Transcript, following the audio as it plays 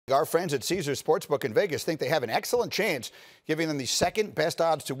Our friends at Caesars Sportsbook in Vegas think they have an excellent chance, giving them the second best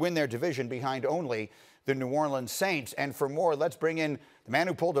odds to win their division behind only the New Orleans Saints. And for more, let's bring in the man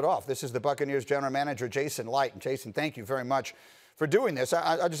who pulled it off. This is the Buccaneers general manager, Jason Licht. And Jason, thank you very much for doing this.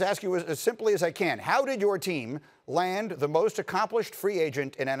 I'll just ask you as simply as I can. How did your team land the most accomplished free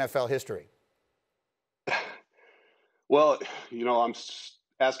agent in NFL history? Well, I'm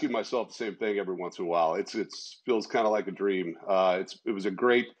asking myself the same thing every once in a while. It feels kind of like a dream. It was a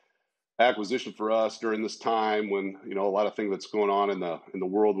great acquisition for us during this time when a lot of things that's going on in the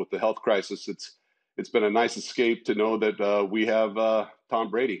world with the health crisis. It's been a nice escape to know that we have Tom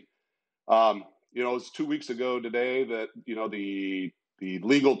Brady. It was 2 weeks ago today that the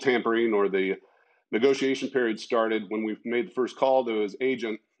legal tampering or the negotiation period started when we made the first call to his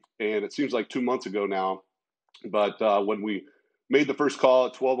agent, and it seems like 2 months ago now. But when we made the first call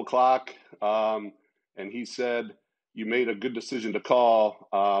at 12 o'clock, and he said, "You made a good decision to call,"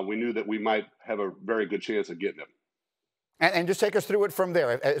 we knew that we might have a very good chance of getting him. And just take us through it from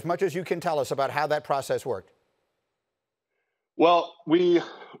there, as much as you can tell us about how that process worked. Well, we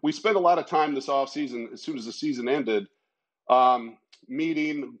spent a lot of time this offseason, as soon as the season ended,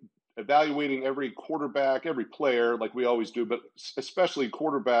 meeting, evaluating every quarterback, every player, like we always do, but especially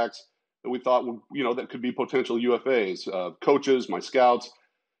quarterbacks that we thought would, that could be potential UFAs. Coaches, my scouts,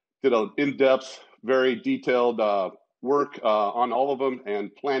 did an in-depth, very detailed work on all of them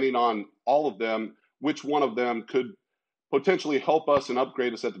and planning on all of them, which one of them could potentially help us and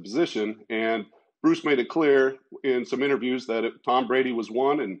upgrade us at the position. And Bruce made it clear in some interviews that Tom Brady was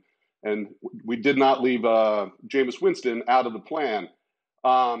one, and we did not leave Jameis Winston out of the plan.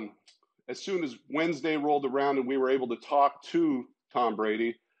 As soon as Wednesday rolled around and we were able to talk to Tom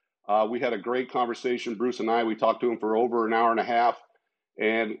Brady, we had a great conversation. Bruce and I, we talked to him for over an hour and a half,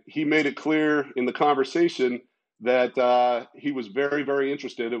 and he made it clear in the conversation that he was very, very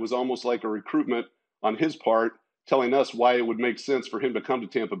interested. It was almost like a recruitment on his part, telling us why it would make sense for him to come to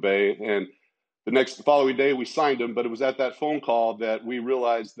Tampa Bay. And the following day, we signed him. But it was at that phone call that we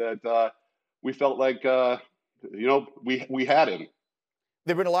realized that we felt like, we had him.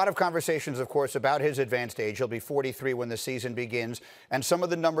 There have been a lot of conversations, of course, about his advanced age. He'll be 43 when the season begins. And some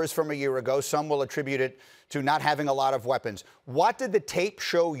of the numbers from a year ago, some will attribute it to not having a lot of weapons. What did the tape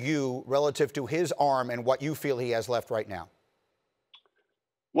show you relative to his arm and what you feel he has left right now?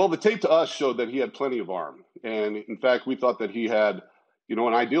 Well, the tape to us showed that he had plenty of arm. And in fact, we thought that he had, an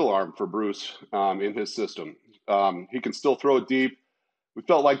ideal arm for Bruce in his system. He can still throw it deep. We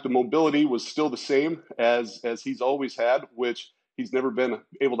felt like the mobility was still the same as he's always had, which he's never been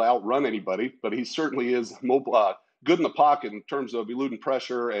able to outrun anybody, but he certainly is mobile, good in the pocket in terms of eluding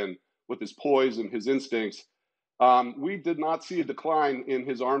pressure and with his poise and his instincts. We did not see a decline in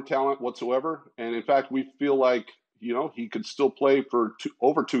his arm talent whatsoever. And in fact, we feel like, he could still play for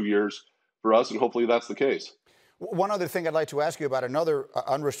over 2 years for us, and hopefully that's the case. One other thing I'd like to ask you about, another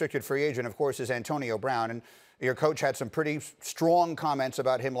unrestricted free agent, of course, is Antonio Brown. And your coach had some pretty strong comments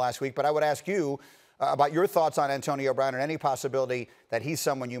about him last week. But I would ask you about your thoughts on Antonio Brown and any possibility that he's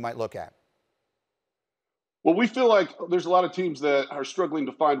someone you might look at. Well, we feel like there's a lot of teams that are struggling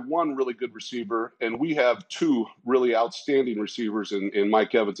to find one really good receiver, and we have two really outstanding receivers in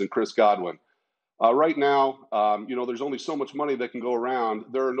Mike Evans and Chris Godwin. Right now, there's only so much money that can go around.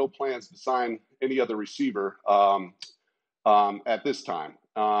 There are no plans to sign any other receiver at this time.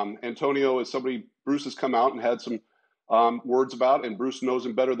 Antonio is somebody Bruce has come out and had some words about, and Bruce knows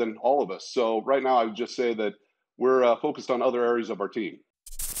him better than all of us. So right now, I would just say that we're focused on other areas of our team.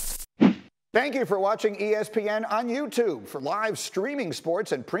 Thank you for watching ESPN on YouTube. For live streaming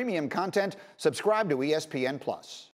sports and premium content, subscribe to ESPN+.